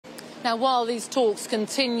Now, while these talks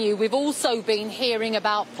continue, we've also been hearing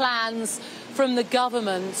about plans from the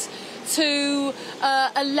government to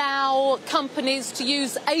allow companies to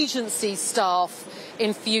use agency staff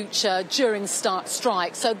in future during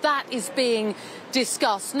strikes. So that is being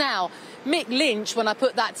discussed now. Mick Lynch, when I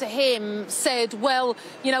put that to him, said, well,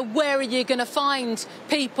 you know, where are you going to find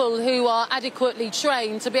people who are adequately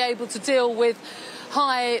trained to be able to deal with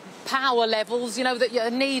high power levels, you know, that are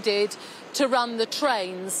needed to run the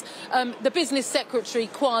trains? The Business Secretary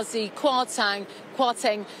Kwasi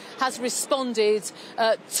Kwarteng has responded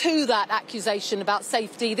to that accusation about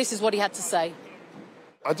safety. This is what he had to say.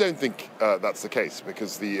 I don't think that's the case,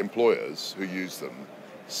 because the employers who use them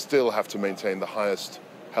still have to maintain the highest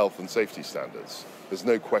health and safety standards. There's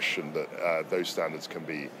no question that those standards can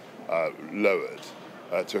be lowered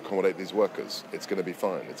to accommodate these workers. It's going to be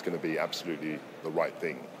fine. It's going to be absolutely the right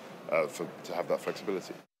thing to have that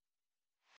flexibility.